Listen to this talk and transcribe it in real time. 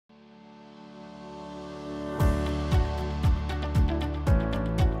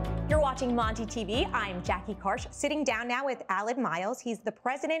watching MontyTV. I'm Jackie Karsh, sitting down now with Alan Miles. He's the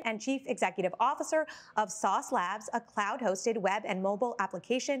President and Chief Executive Officer of Sauce Labs, a cloud-hosted web and mobile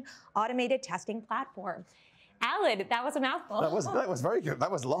application automated testing platform. Alan, that was a mouthful. That was very good. That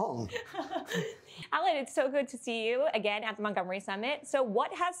was long. Alan, it's so good to see you again at the Montgomery Summit. So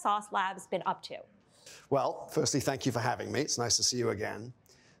what has Sauce Labs been up to? Well, firstly, thank you for having me. It's nice to see you again.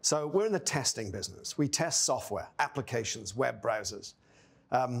 So we're in the testing business. We test software, applications, web browsers.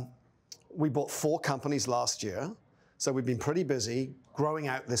 We bought 4 companies last year, so we've been pretty busy growing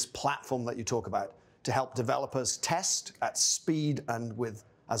out this platform that you talk about to help developers test at speed and with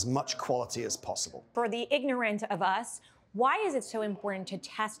as much quality as possible. For the ignorant of us, why is it so important to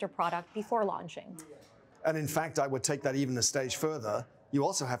test a product before launching? And in fact, I would take that even a stage further. You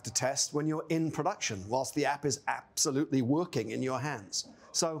also have to test when you're in production, whilst the app is absolutely working in your hands.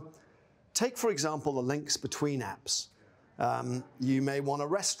 So take, for example, the links between apps. You may want a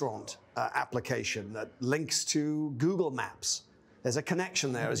restaurant application that links to Google Maps. There's a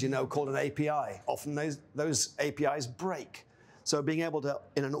connection there, as you know, called an API. Often those APIs break. So being able to,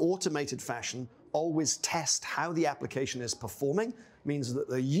 in an automated fashion, always test how the application is performing means that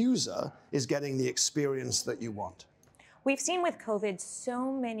the user is getting the experience that you want. We've seen with COVID,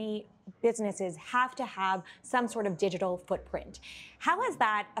 so many businesses have to have some sort of digital footprint. How has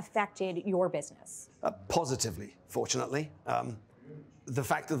that affected your business? Positively, fortunately. The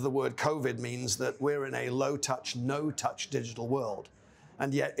fact of the word COVID means that we're in a low-touch, no-touch digital world.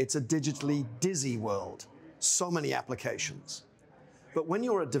 And yet it's a digitally dizzy world. So many applications. But when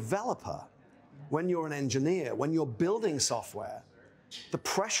you're a developer, when you're an engineer, when you're building software, the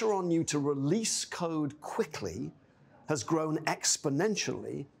pressure on you to release code quickly has grown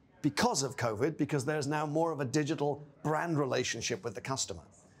exponentially because of COVID, because there's now more of a digital brand relationship with the customer.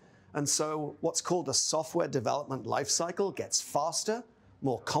 And so what's called a software development lifecycle gets faster,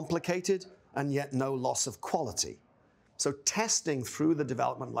 more complicated, and yet no loss of quality. So testing through the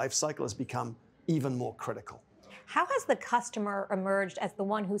development lifecycle has become even more critical. How has the customer emerged as the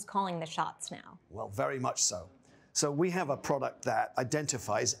one who's calling the shots now? Well, very much so. So we have a product that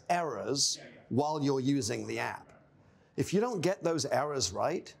identifies errors while you're using the app. If you don't get those errors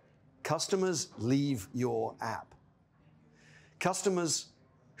right, customers leave your app. Customers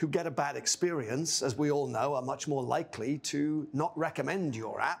who get a bad experience, as we all know, are much more likely to not recommend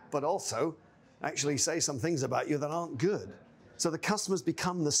your app, but also actually say some things about you that aren't good. So the customers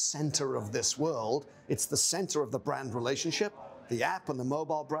become the center of this world. It's the center of the brand relationship. The app and the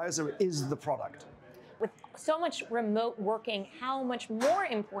mobile browser is the product. With so much remote working, how much more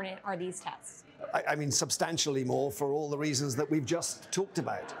important are these tests? I mean, substantially more for all the reasons that we've just talked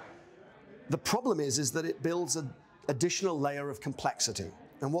about. The problem is that it builds an additional layer of complexity.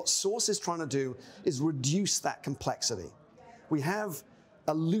 And what Sauce is trying to do is reduce that complexity. We have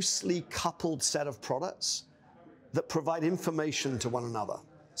a loosely coupled set of products that provide information to one another.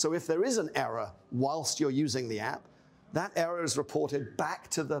 So if there is an error whilst you're using the app, that error is reported back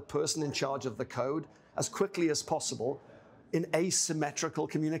to the person in charge of the code as quickly as possible in asymmetrical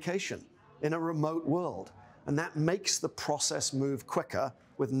communication in a remote world. And that makes the process move quicker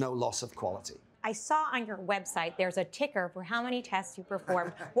with no loss of quality. I saw on your website there's a ticker for how many tests you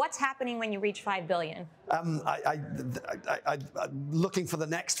performed. What's happening when you reach 5 billion? I'm looking for the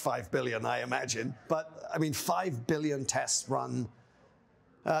next 5 billion, I imagine. But I mean, 5 billion tests run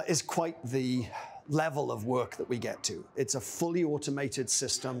is quite the level of work that we get to. It's a fully automated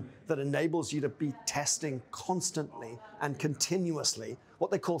system that enables you to be testing constantly and continuously,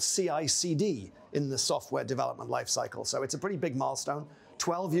 what they call CI/CD in the software development lifecycle. So it's a pretty big milestone,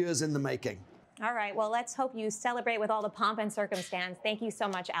 12 years in the making. All right, well, let's hope you celebrate with all the pomp and circumstance. Thank you so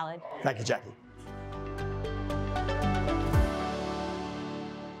much, Alan. Thank you, Jackie.